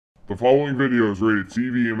The following video is rated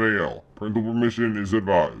TV and MAL. Parental permission is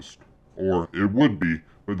advised. Or, it would be,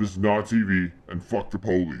 but this is not TV, and fuck the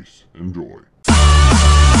police. Enjoy.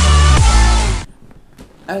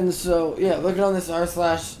 And so, yeah, looking on this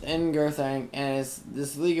r/Nger thing, and it's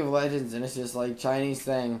this League of Legends, and it's just like Chinese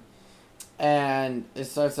thing. And it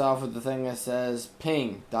starts off with the thing that says,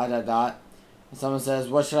 ping, ... And someone says,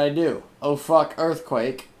 what should I do? Oh fuck,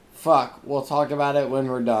 earthquake. Fuck, we'll talk about it when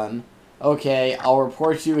we're done. Okay, I'll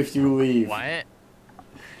report you if you leave. What?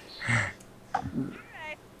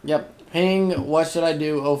 Yep. Ping, what should I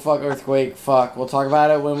do? Oh fuck, earthquake. Fuck, we'll talk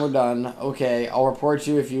about it when we're done. Okay, I'll report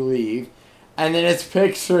you if you leave. And then it's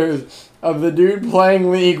pictures of the dude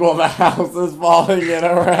playing League while the house is falling in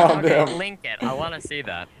around him. Link it. I want to see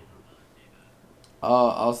that. Oh,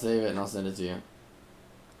 I'll save it and I'll send it to you.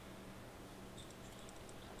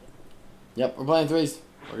 Yep, we're playing threes.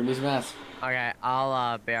 We're gonna do some ass. Okay,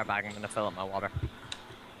 I'll be right back. I'm gonna fill up my water.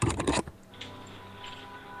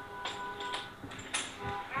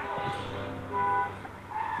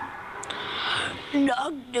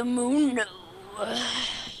 Dr. Mundo.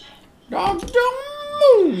 Dr.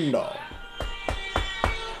 Mundo.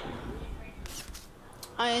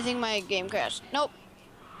 I think my game crashed. Nope.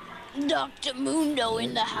 Dr. Mundo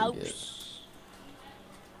in the house.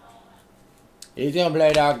 He's gonna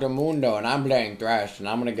play Dr. Mundo and I'm playing Thrash and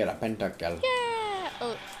I'm gonna get a pentakill. Yeah.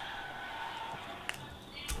 Oh.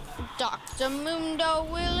 Dr. Mundo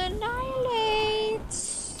will annihilate.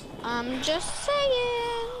 I'm just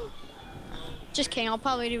saying. Just kidding. I'll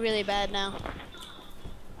probably do really bad now.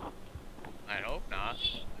 I hope not.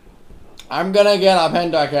 I'm gonna get a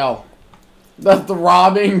pentakill. The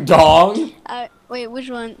throbbing dong. Wait, which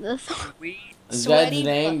one? Zed's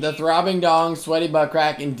name. The throbbing dong, sweaty butt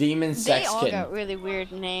crack, and demon sex They all kitten. got really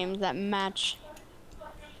weird names that match.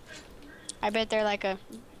 I bet they're like a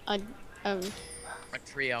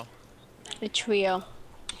trio. A trio.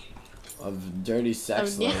 Of dirty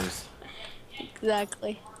sex Yeah. lovers.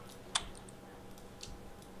 Exactly.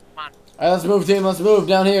 Come on. Alright, let's move, team. Let's move.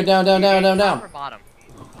 Down here. Down. Top or bottom?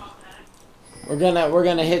 We're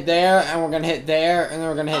gonna hit there, and we're gonna hit there, and then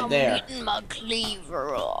we're gonna hit there. I'm eating my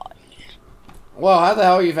cleaver on. Whoa, how the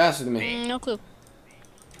hell are you faster than me? No clue.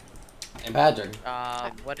 And Patrick.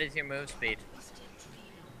 What is your move speed?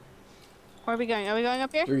 Where are we going? Are we going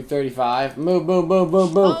up here? 335. Move.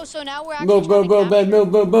 Oh, so now we're actually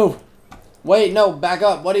Move. Wait, no, back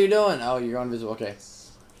up. What are you doing? Oh, you're on invisible. Okay.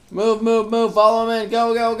 Move. Follow him in.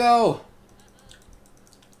 Go.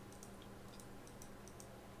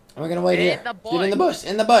 And we're gonna wait here. Get in the bush.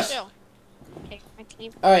 Okay, my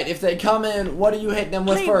cleaver. Alright, if they come in, what are you hitting them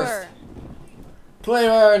with first?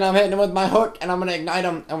 Cleaver, and I'm hitting them with my hook, and I'm gonna ignite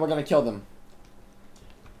them, and we're gonna kill them.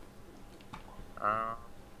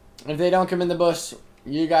 If they don't come in the bush,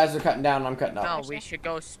 you guys are cutting down, and I'm cutting up. No, we should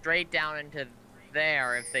go straight down into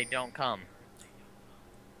there if they don't come.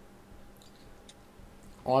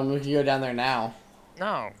 Well, I mean, we can go down there now.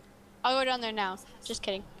 No. I'll go down there now. Just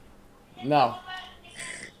kidding. No.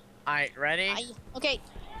 Alright, ready? Okay.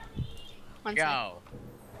 Go.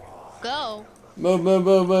 Go. Move.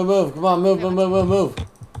 Come on, move.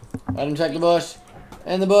 Let him check the bush.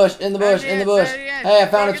 In the bush. Hey, I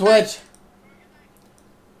found a twitch.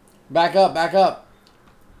 Back up.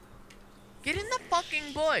 Get in the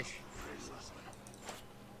fucking bush.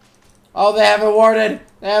 Oh, they have it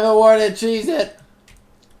warded. Cheese it.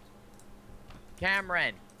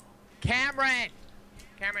 Cameron's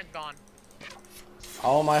gone.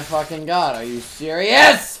 Oh my fucking god, are you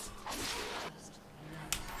serious?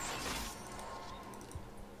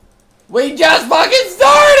 We just fucking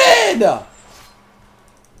started!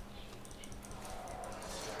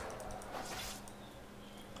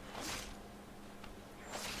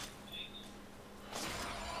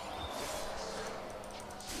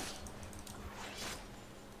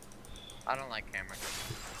 I don't like Cameron.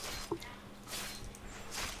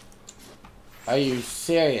 Are you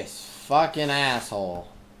serious? Fucking asshole.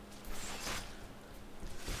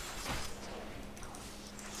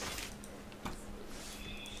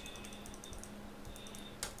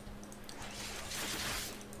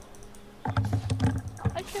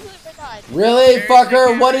 I can't believe I died. Really,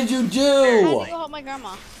 fucker? What did you do? I had to go help my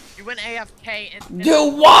grandma. You went AFK and Do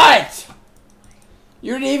what?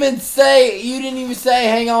 You didn't even say,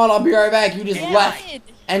 hang on, I'll be right back. You just left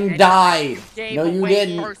and died. No, you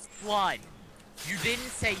didn't. First blood. You didn't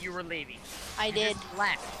say you were leaving. I did.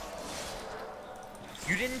 Left.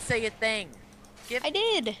 You didn't say a thing. I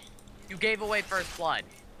did. You gave away first blood.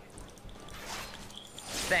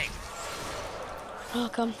 Thanks. Oh,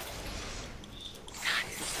 come.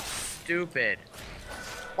 Stupid.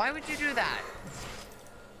 Why would you do that?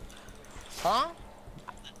 Huh?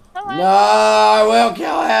 Oh, No, I will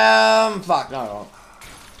kill him. Fuck, no, I won't.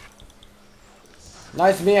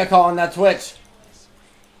 Nice Mia calling that Twitch.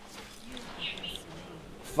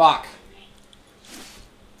 Fuck.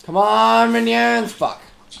 Come on, minions. Fuck.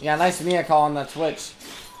 Yeah, nice Mia calling that Twitch.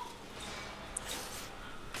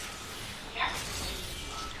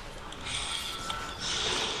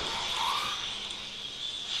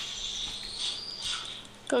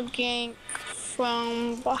 Go gank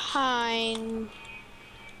from behind.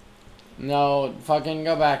 No, fucking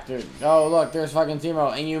go back, dude. Oh, look, there's fucking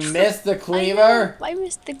Timo. And you missed the cleaver? I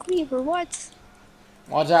missed the cleaver, what?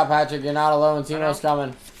 Watch out, Patrick. You're not alone. Timo's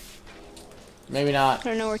coming. Maybe not. I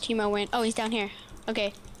don't know where Timo went. Oh, he's down here.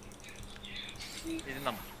 Okay. He's in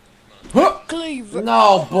the... Huh! Cleaver.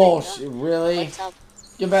 No, bullshit. Really? What's up?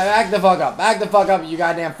 Get back the fuck up. Back the fuck up, you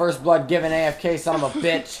goddamn first blood giving AFK son of a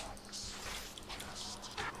bitch.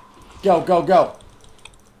 Go, go, go.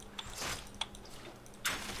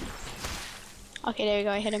 Okay, there you go.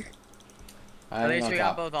 I hit him. At least we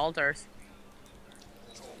got both altars.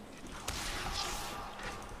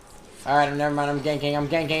 Alright, never mind. I'm ganking. I'm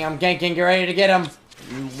ganking. I'm ganking. Get ready to get him.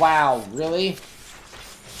 Wow, really?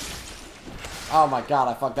 Oh my god,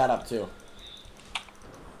 I fucked that up too.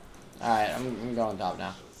 Alright, I'm going top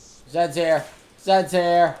now. Zed's here. Zed's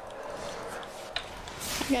here.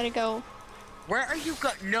 I gotta go. Where are you go?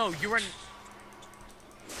 No, you were.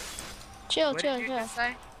 Chill, What chill, did you chill. just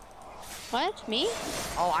say? What? Me?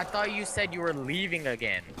 Oh, I thought you said you were leaving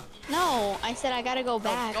again. No, I said I gotta go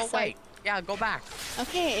back. Go so- wait. Yeah, go back.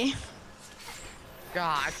 Okay.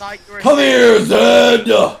 God, I thought you were. Come here, Zed!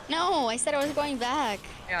 No, I said I was going back.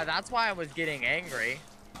 Yeah, that's why I was getting angry.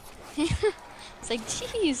 It's like,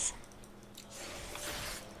 jeez.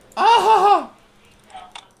 Ah!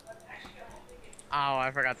 Oh,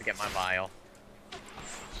 I forgot to get my vial.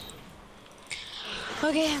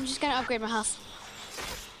 Okay, I'm just gonna upgrade my house.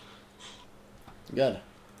 Good.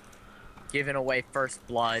 Giving away first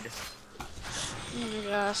blood. Oh my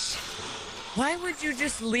gosh. Why would you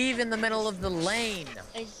just leave in the middle of the lane?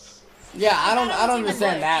 Yeah, I don't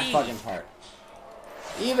understand even that leave. fucking part.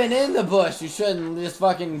 Even in the bush, you shouldn't just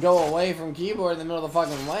fucking go away from keyboard in the middle of the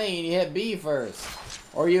fucking lane. You hit B first.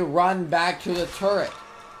 Or you run back to the turret.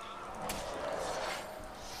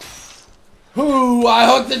 Whoo! I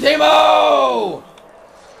hooked the Timo!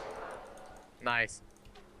 Nice.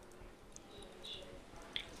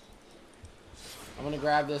 I'm gonna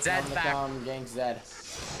grab this and I'm Zed's gonna back. come gank Zed.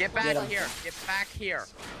 Get back Get him. here. Get back here.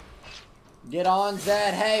 Get on,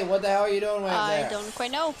 Zed. Hey, what the hell are you doing right I there? don't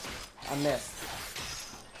quite know. I missed.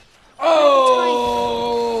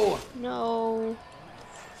 Oh! No.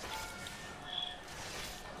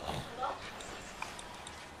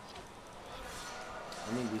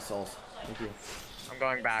 I need these souls. Thank you. I'm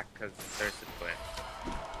going back because there's a twin.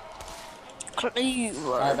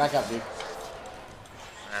 Alright, back up, dude.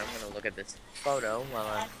 I'm gonna look at this photo while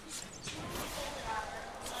I'm.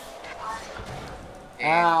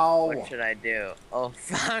 Ow. What should I do? Oh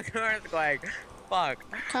fuck, earthquake. Fuck.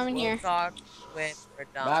 Come in here. Talk when we're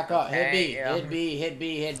done. Back up. Hit B. okay? Yeah. Hit B. Hit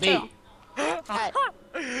B. Hit B. Chill. Alright.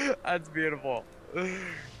 That's beautiful.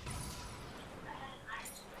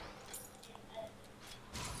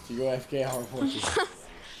 You go FK, I'll report you.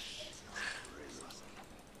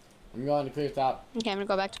 I'm going to clear top. Okay, I'm gonna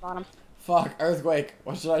go back to bottom. Fuck, earthquake.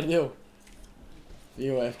 What should I do? If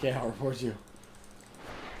you go FK, I'll report you.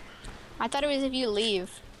 I thought it was if you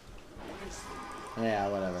leave. Yeah,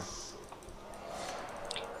 whatever.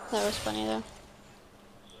 That was funny though.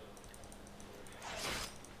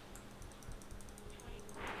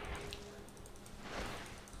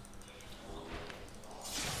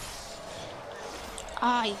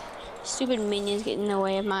 Ah, you stupid minions getting in the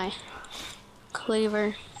way of my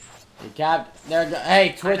cleaver. You cap. There.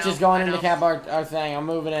 Hey, Twitch know, is going I in to know. cap our thing. I'm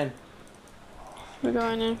moving in. We're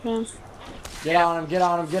going in for him. Get on him. Get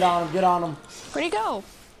on him. Get on him. Get on him. Where'd he go?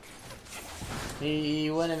 He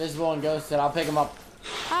went invisible and ghosted. I'll pick him up.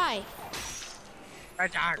 Hi.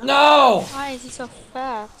 Attack. No! Why is he so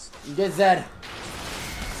fast? Get Zed.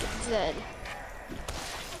 Zed.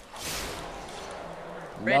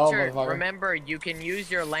 No, Richard, motherfucker. remember you can use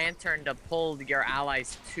your lantern to pull your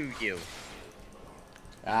allies to you.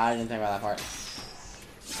 Ah, I didn't think about that part.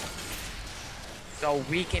 So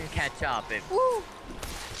we can catch up if Woo.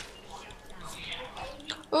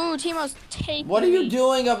 Ooh, Timo's taking What are you me.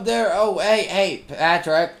 doing up there? Oh, hey,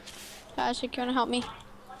 Patrick. Gosh, you wanna help me?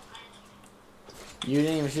 You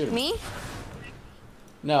didn't even shoot him. Me?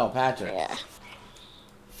 No, Patrick. Yeah.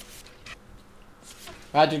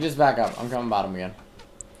 Patrick, just back up. I'm coming bottom again.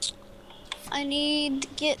 I need to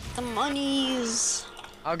get the monies.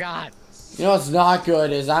 Oh god. You know what's not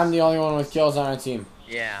good is I'm the only one with kills on our team.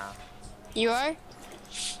 Yeah. You are?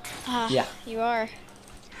 Yeah. You are.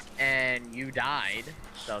 And you died.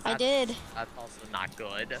 So that's, I did. That's also not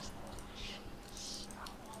good.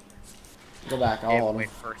 Go back. I'll Gave hold away him.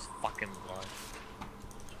 first fucking blood.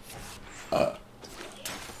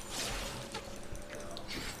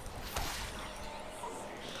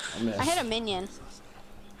 I hit a minion.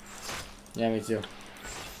 Yeah, me too.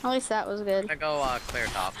 At least that was good. I'm gonna go clear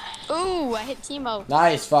top. Ooh, I hit Timo.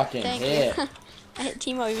 Nice fucking Thank hit. you. I hit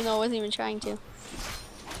Timo even though I wasn't even trying to.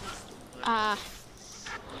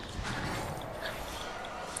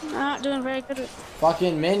 Not doing very good.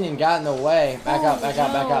 Fucking minion got in the way. Back up, back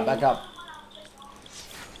up, back up, back up.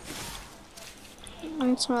 I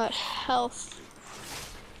need some of that health.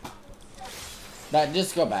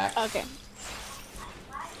 Just go back. Okay.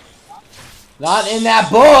 Not in that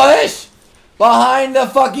bush! Behind the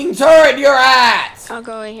fucking turret you're at! I'll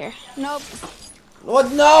go over here. Nope.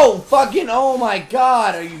 What? No! Fucking, oh my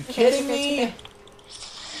god, are you kidding me?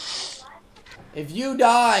 If you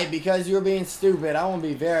die because you're being stupid, I won't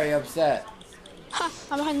be very upset. Ha!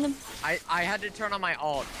 I'm behind them. I had to turn on my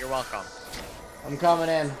ult. You're welcome. I'm coming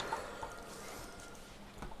in.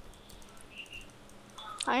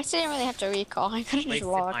 I guess I didn't really have to recall. I could have just Wasted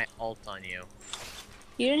logged. my ult on you.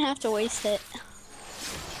 You didn't have to waste it.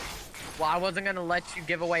 Well, I wasn't gonna let you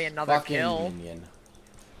give away another Fucking kill. minion.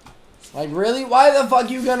 Like, really? Why the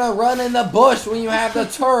fuck you gonna run in the bush when you have the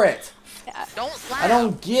turret? Don't laugh. I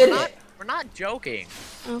don't get it. We're not joking.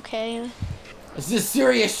 Okay. This is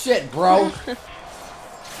serious shit, bro.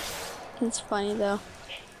 It's funny though.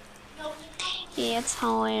 It's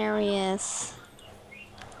hilarious.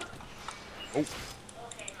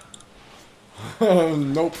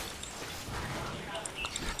 Nope.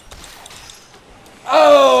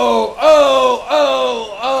 Oh! Oh!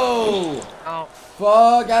 Oh! Oh! Oh,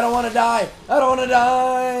 Fuck, I don't want to die. I don't want to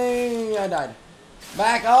die. I died.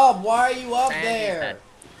 Back up. Why are you up and there?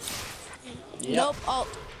 he's Yep. Nope. Oh.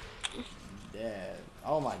 Dead.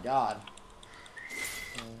 Oh my god.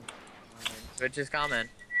 dead. Switch is coming.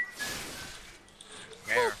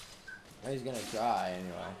 There. He's gonna try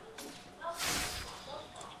anyway.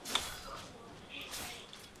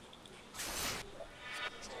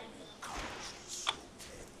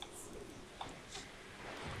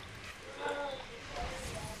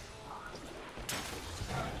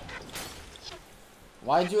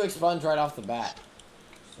 Why'd you expunge right off the bat?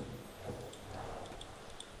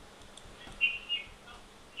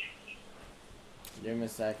 Give me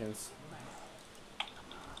seconds.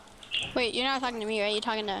 Wait, you're not talking to me, right? You're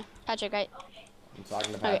talking to Patrick, right? I'm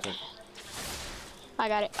talking to Okay. Patrick. I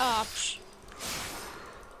got it. Oh, psh.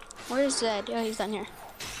 Where's Zed? Oh, he's down here.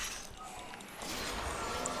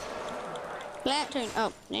 Lantern.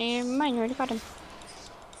 Oh, never mind. You already got him.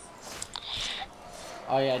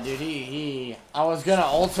 Oh yeah, dude, I was gonna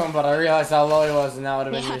ult him, but I realized how low he was, and that would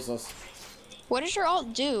have been Yeah. useless. What does your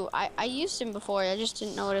ult do? I used him before. I just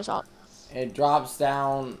didn't know what his ult. It drops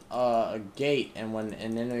down a gate, and when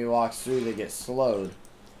an enemy walks through, they get slowed.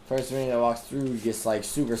 First enemy that walks through gets like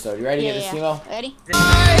super slowed. You ready to get this, Timo? Ready?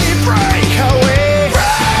 I break away.